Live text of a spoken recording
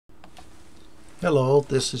Hello,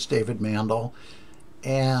 this is David Mandel,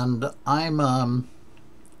 and I'm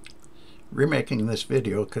remaking this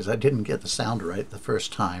video because I didn't get the sound right the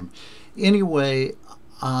first time. Anyway,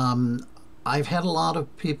 I've had a lot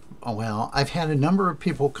of people, well, I've had a number of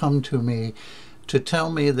people come to me to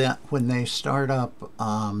tell me that when they start up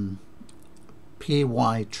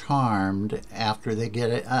PyCharm after they get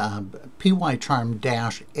it,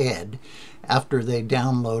 PyCharm-Ed, after they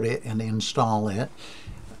download it and install it,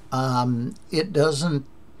 it doesn't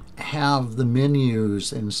have the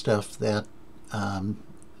menus and stuff that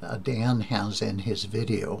Dan has in his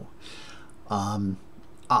video.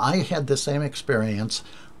 I had the same experience.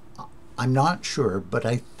 I'm not sure, but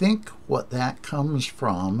I think what that comes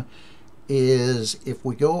from is if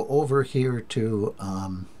we go over here to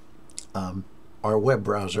our web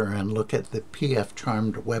browser and look at the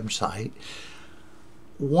PyCharm website,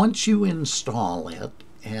 once you install it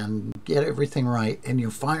and get everything right and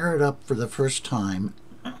you fire it up for the first time,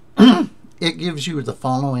 it gives you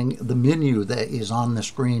the menu that is on the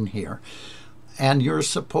screen here, and you're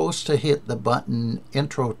supposed to hit the button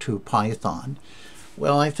Intro to Python.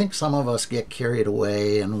 Well, I think some of us get carried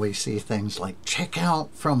away and we see things like check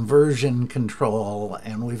out from version control,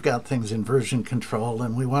 and we've got things in version control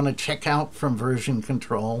and we want to check out from version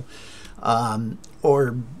control,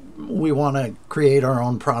 or we want to create our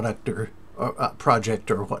own product or project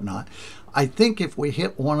or whatnot. I think if we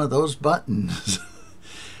hit one of those buttons,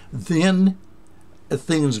 then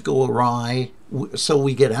things go awry. So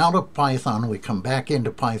we get out of Python, we come back into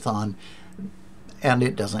Python, and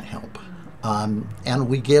it doesn't help. And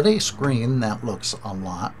we get a screen that looks a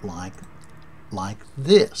lot like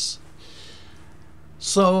this.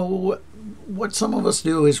 So what some of us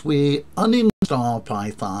do is we uninstall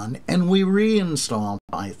Python and we reinstall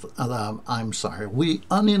Python. We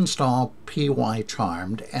uninstall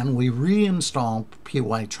PyCharm and we reinstall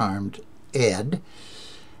PyCharm-Ed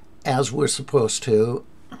as we're supposed to,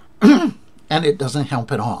 and it doesn't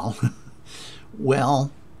help at all.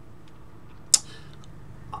 Well,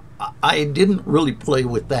 I didn't really play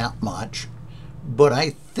with that much, but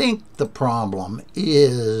I think the problem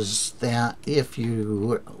is that if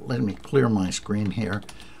you, let me clear my screen here.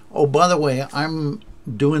 Oh, by the way, I'm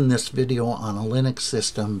doing this video on a Linux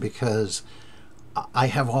system because I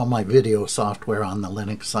have all my video software on the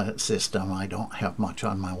Linux system. I don't have much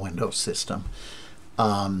on my Windows system.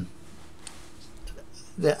 In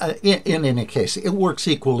any case, it works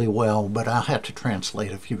equally well, but I'll have to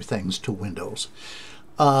translate a few things to Windows.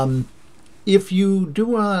 If you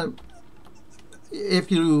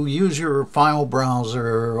use your file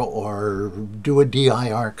browser or do a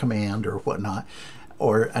dir command or whatnot,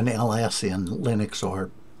 or an ls in Linux or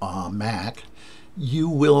Mac, you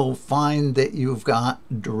will find that you've got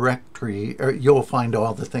directory, or you'll find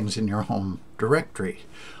all the things in your home directory.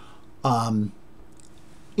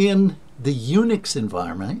 In the Unix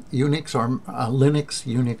environment, Unix or Linux,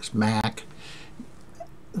 Unix, Mac,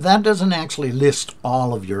 that doesn't actually list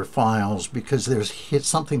all of your files because there's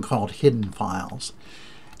something called hidden files.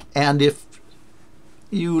 And if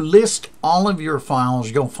you list all of your files,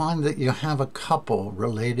 you'll find that you have a couple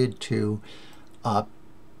related to Python,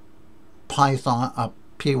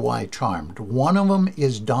 PyCharm. One of them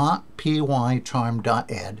is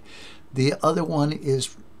 .pycharm.ed. The other one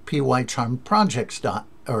is PyCharm projects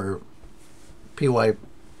or PyCharm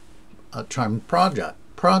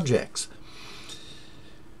projects.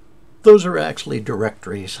 Those are actually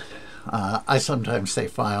directories. I sometimes say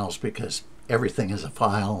files because everything is a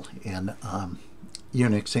file in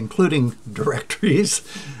Unix, including directories.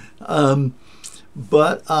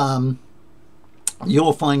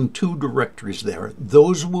 You'll find two directories there.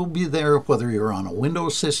 Those will be there whether you're on a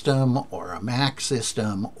Windows system or a Mac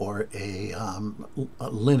system or a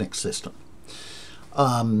Linux system.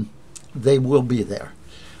 They will be there.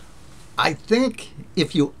 I think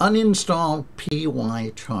if you uninstall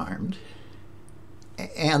PyCharm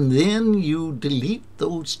and then you delete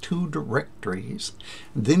those two directories,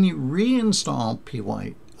 then you reinstall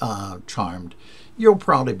PyCharm, you'll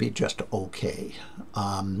probably be just okay.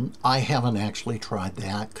 I haven't actually tried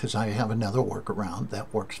that because I have another workaround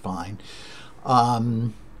that works fine.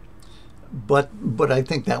 But I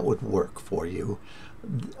think that would work for you.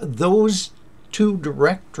 Those two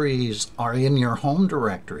directories are in your home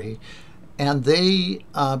directory, and they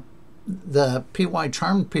the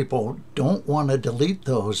PyCharm people don't want to delete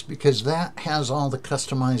those because that has all the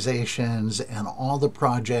customizations and all the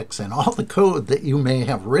projects and all the code that you may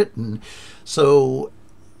have written, so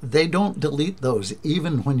they don't delete those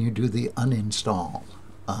even when you do the uninstall.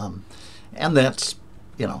 And that's,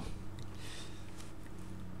 you know,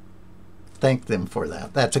 thank them for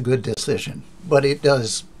that. That's a good decision, but it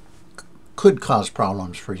does could cause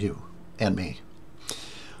problems for you and me.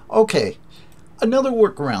 Okay, another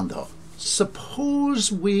workaround though.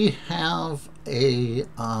 Suppose we have a,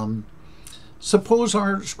 suppose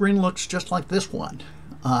our screen looks just like this one.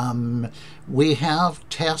 We have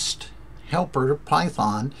test helper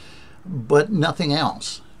Python, but nothing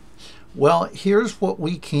else. Well, here's what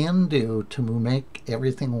we can do to make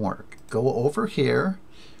everything work. Go over here,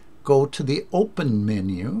 go to the Open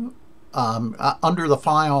menu. Under the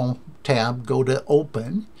File tab, go to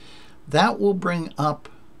Open. That will bring up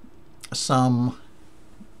some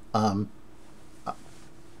an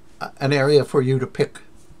area for you to pick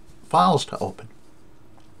files to open,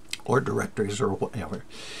 or directories, or whatever.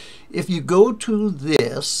 If you go to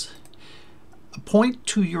this, point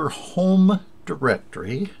to your home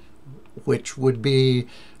directory, which would be,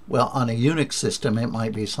 well, on a Unix system, it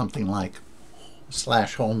might be something like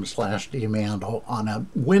 /home/dmandel. On a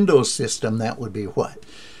Windows system, that would be what?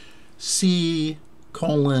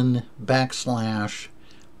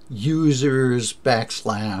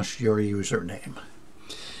 C:\users\your username.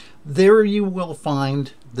 There you will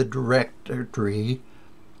find the directory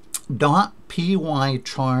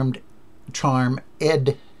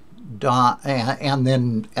 .PyCharm-Ed. And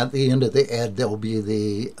then at the end of the ed, there'll be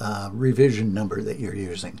the revision number that you're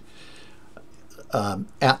using.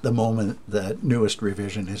 At the moment, the newest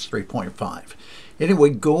revision is 3.5.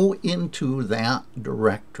 Anyway, go into that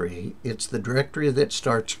directory. It's the directory that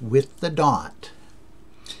starts with the dot.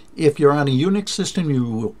 If you're on a Unix system, you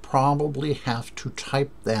will probably have to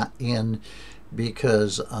type that in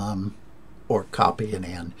because, or copy it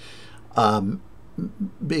in,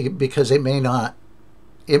 because it may not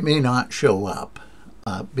show up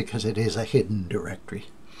because it is a hidden directory.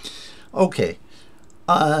 Okay.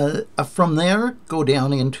 From there, go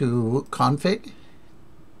down into Config.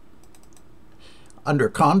 Under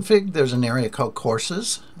Config, there's an area called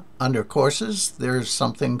Courses. Under Courses, there's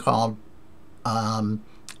something called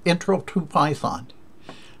Intro to Python.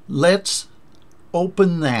 Let's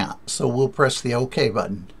open that. So we'll press the OK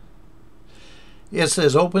button. It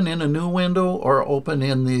says open in a new window or open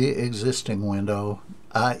in the existing window.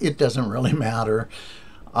 It doesn't really matter.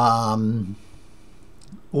 We'll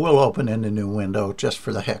open in a new window just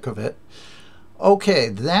for the heck of it. Okay,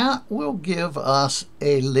 that will give us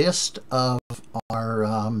a list of our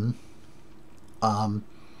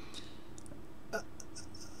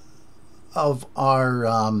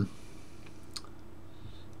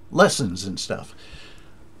lessons and stuff.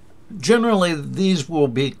 Generally, these will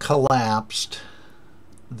be collapsed.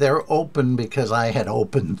 They're open because I had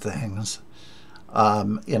opened things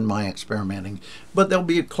in my experimenting, but they'll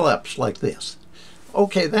be collapsed like this.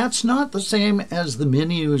 Okay, that's not the same as the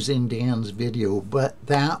menus in Dan's video, but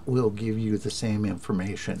that will give you the same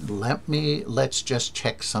information. Let's just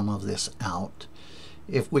check some of this out.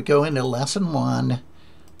 If we go into Lesson 1,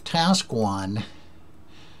 Task 1,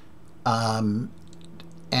 and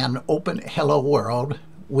open Hello World,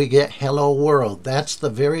 we get Hello World. That's the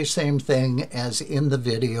very same thing as in the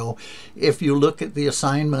video. If you look at the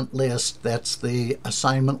assignment list, that's the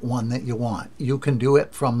assignment 1 that you want. You can do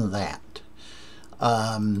it from that.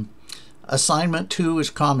 Assignment 2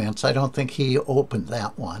 is comments. I don't think he opened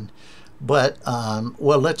that one. But,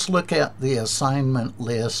 well, let's look at the assignment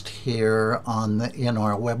list here in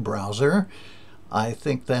our web browser. I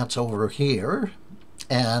think that's over here.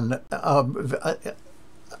 And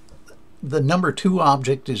the number 2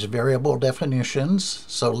 object is variable definitions.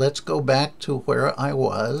 So let's go back to where I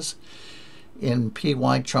was in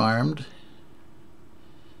PyCharm.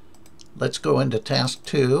 Let's go into task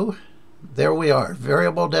 2. There we are,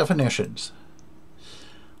 variable definitions.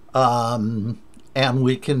 And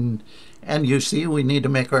we can, and you see we need to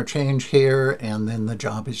make our change here, and then the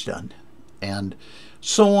job is done. And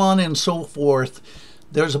so on and so forth.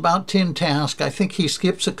 There's about 10 tasks. I think he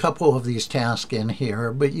skips a couple of these tasks in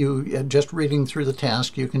here, but you just reading through the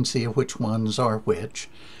task, you can see which ones are which.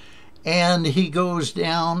 And he goes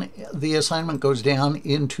down, the assignment goes down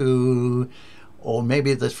into, or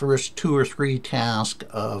maybe the first 2 or 3 tasks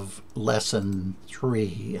of lesson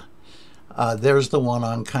 3. There's the one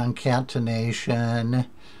on concatenation.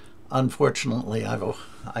 Unfortunately,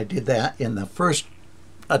 I did that in the first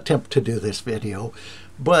attempt to do this video,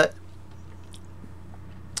 but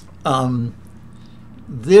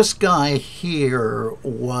this guy here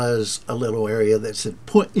was a little area that said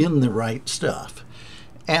put in the right stuff.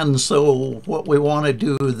 And so what we want to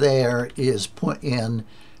do there is put in,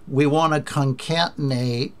 we want to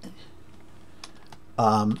concatenate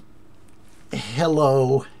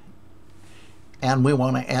hello, and we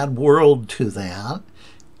want to add world to that.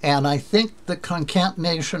 And I think the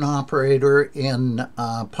concatenation operator in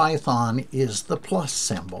Python is the plus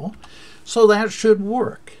symbol. So that should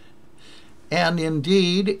work. And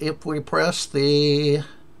indeed, if we press the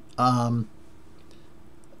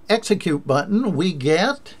execute button, we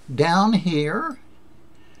get down here,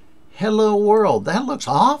 hello world. That looks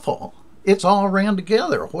awful. It's all ran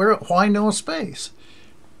together. Why no space?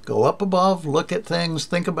 Go up above, look at things,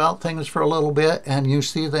 think about things for a little bit, and you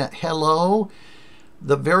see that hello.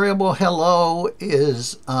 The variable hello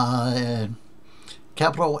is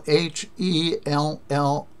capital HELLO,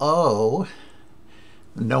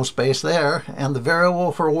 no space there, and the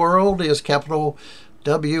variable for world is capital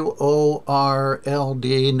WORLD,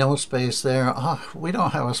 no space there. We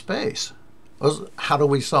don't have a space. How do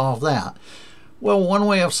we solve that? Well, one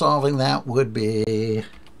way of solving that would be,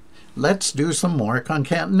 let's do some more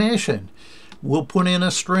concatenation. We'll put in a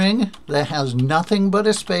string that has nothing but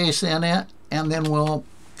a space in it, and then we'll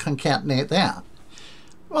concatenate that.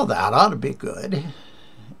 Well, that ought to be good.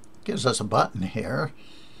 Gives us a button here.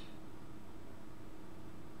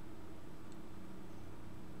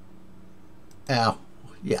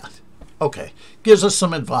 Yeah, okay. Gives us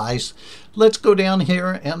some advice. Let's go down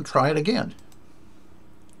here and try it again.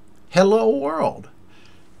 Hello world.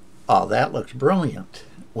 Oh, that looks brilliant.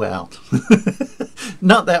 Well,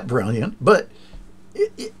 not that brilliant, but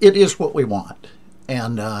it is what we want.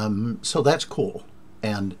 And so that's cool.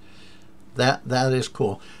 And that is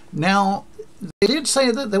cool. Now, they did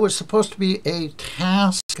say that there was supposed to be a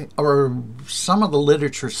task, or some of the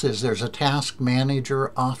literature says there's a task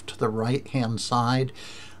manager off to the right-hand side.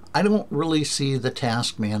 I don't really see the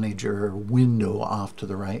task manager window off to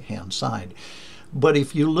the right-hand side. But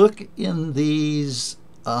if you look in these,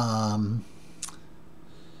 where's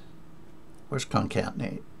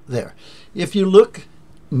concatenate? There. If you look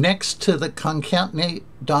next to the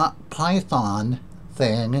concatenate.python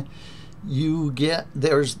thing, you get,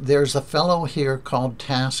 there's a fellow here called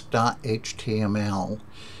task.html.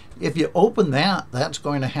 If you open that, that's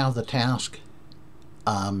going to have the task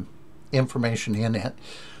information in it.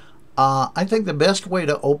 I think the best way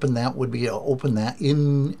to open that would be to open that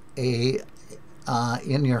in a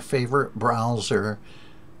in your favorite browser.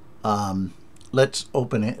 Let's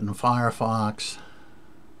open it in Firefox.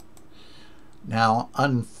 Now,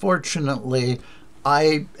 unfortunately,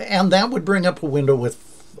 and that would bring up a window with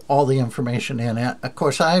all the information in it. Of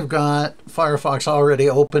course, I've got Firefox already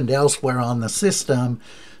opened elsewhere on the system.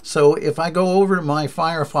 So if I go over to my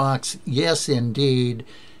Firefox, yes, indeed,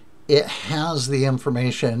 it has the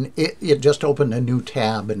information. It just opened a new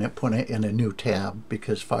tab and it put it in a new tab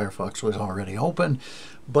because Firefox was already open.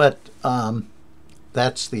 But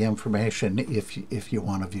that's the information if you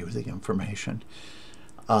want to view the information.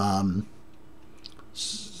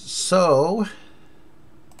 So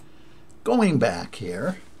going back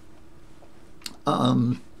here,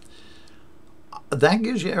 that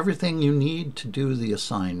gives you everything you need to do the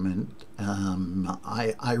assignment.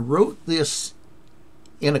 I wrote this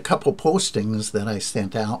in a couple postings that I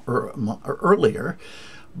sent out earlier,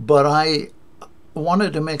 but I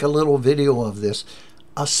wanted to make a little video of this,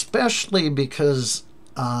 especially because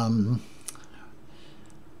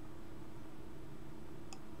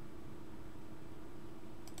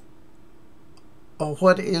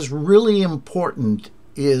what is really important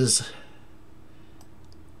is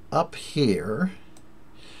up here,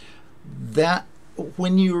 that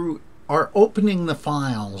when you are opening the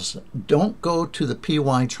files, don't go to the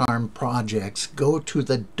PyCharm projects, go to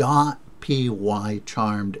the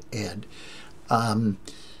 .pycharmed-ed.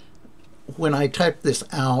 When I type this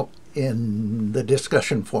out in the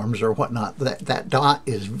discussion forums or whatnot, that dot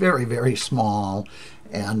is very, very small,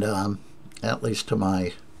 and at least to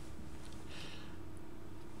my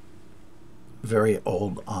very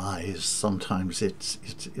old eyes, sometimes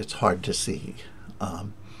it's hard to see.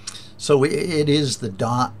 So it is the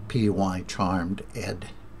 .pycharmed-ed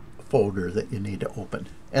folder that you need to open,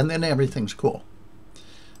 and then everything's cool.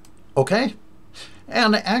 Okay?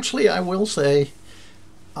 And actually, I will say,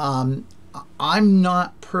 I'm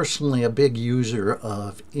not personally a big user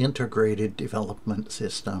of integrated development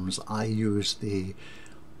systems. I use the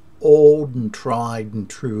old and tried and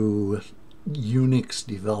true Unix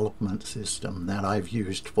development system that I've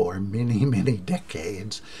used for many, many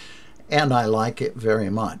decades, and I like it very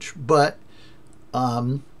much. But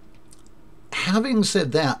having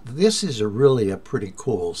said that, this is really a pretty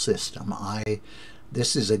cool system.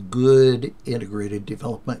 This is a good integrated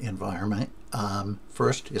development environment.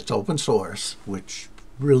 First, it's open source, which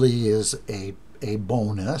really is a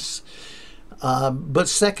bonus. But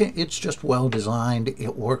second, it's just well designed.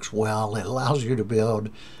 It works well. It allows you to build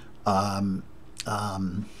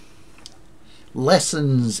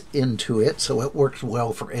lessons into it, so it works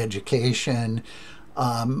well for education.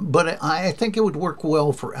 But I think it would work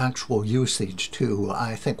well for actual usage too.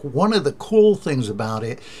 I think one of the cool things about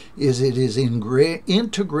it is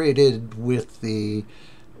integrated with a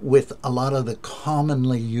lot of the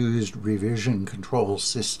commonly used revision control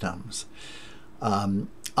systems. On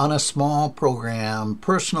a small program,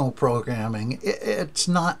 personal programming, it's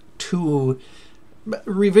not too...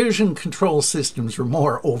 Revision control systems are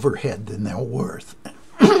more overhead than they're worth.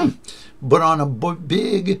 But on a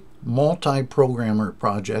big multi-programmer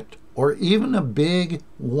project, or even a big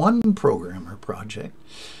one-programmer project,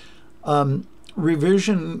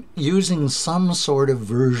 revision using some sort of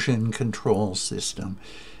version control system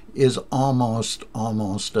is almost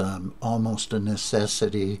a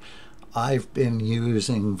necessity. I've been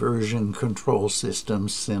using version control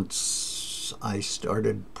systems since I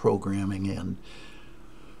started programming in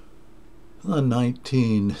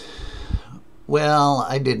the well,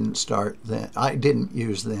 I didn't start that. I didn't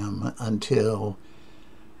use them until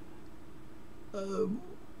the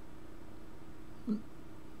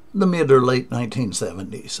mid or late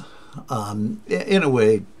 1970s. In a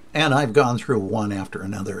way, and I've gone through one after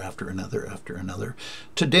another, after another, after another.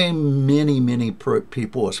 Today, many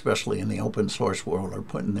people, especially in the open source world, are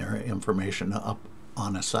putting their information up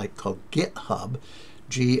on a site called GitHub,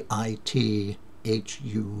 GITHUB,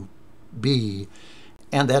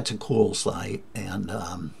 and that's a cool site. And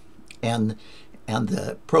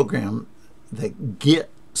the program, the Git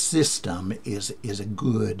system, is a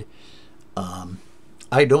good.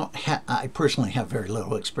 I personally have very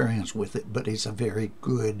little experience with it, but it's a very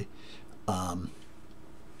good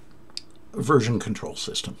version control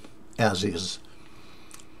system, as is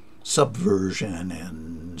Subversion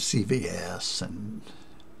and CVS, and,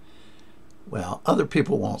 well, other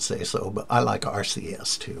people won't say so, but I like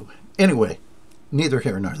RCS too. Anyway, neither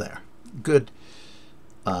here nor there. Good.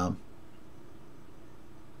 Have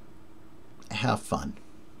fun.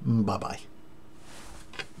 Bye-bye.